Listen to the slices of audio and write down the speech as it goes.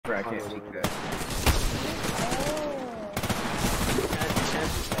swear I can't peek that.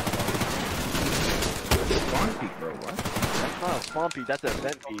 Spawn peek, bro. What? That's not a spawn peek. That's a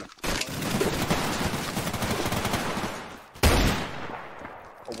vent peek.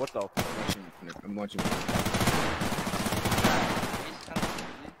 Oh, what the? I'm watching.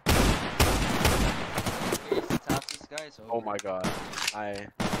 Oh my god.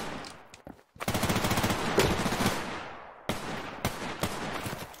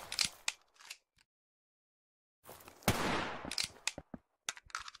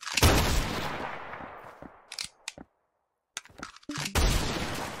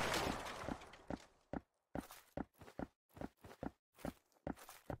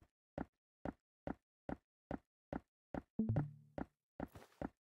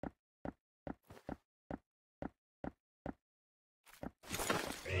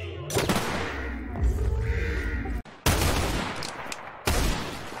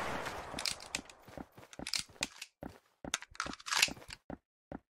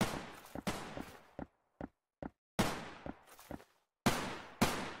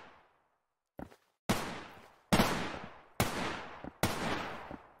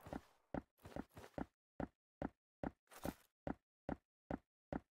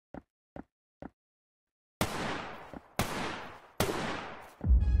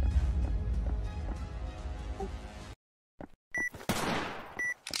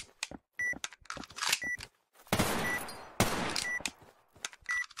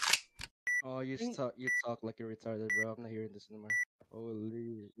 Oh, you talk like you're retarded, bro. I'm not hearing this anymore.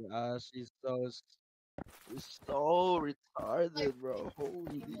 Holy, your ass is so retarded, bro.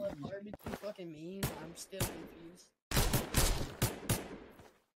 Holy. Garbage you fucking mean? I'm still confused.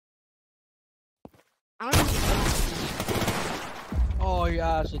 Oh, your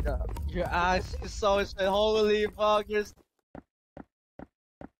ass is so shit. Holy fuck, you're.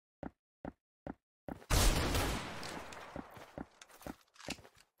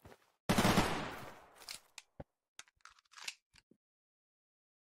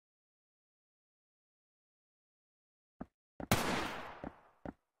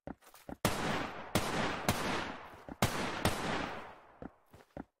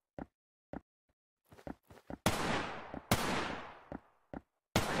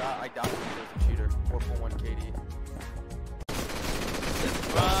 I doubt he was a cheater. 441 KD.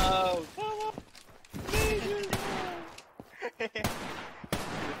 Wow!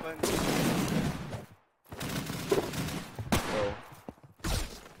 Bro.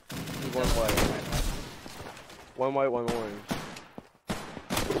 One white. One white, one orange.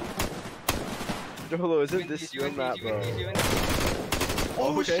 Jolo, isn't this your map, bro?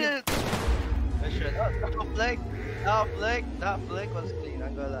 Oh Okay. shit! That flag was clean,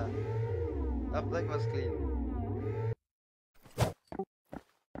 Angola. That flag was clean.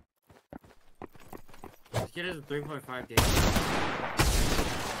 This kid is a 3.5 game.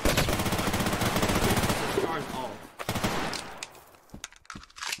 Stars all.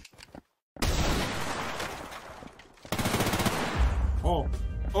 Oh!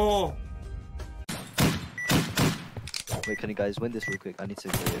 Oh! Wait, can you guys win this real quick? I need to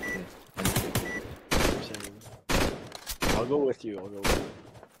play it. Okay. I need to play it. I'll go with you.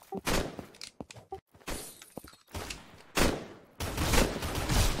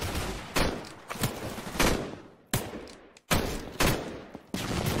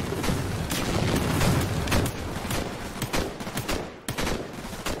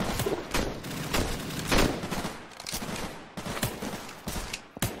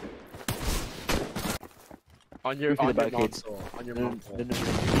 On your barricades. On your No, mom's no, no, no.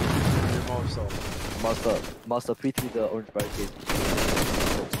 On your mom's soul. Master, free through the orange barricade.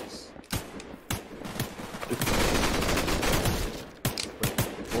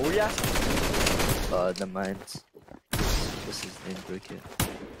 What were you asking? The mines. What's his name? Break it.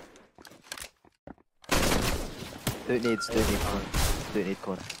 Don't need con. Don't need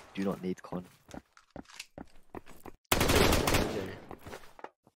con. Do not need con. Okay.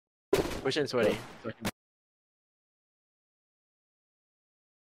 Push in, sweaty. So I can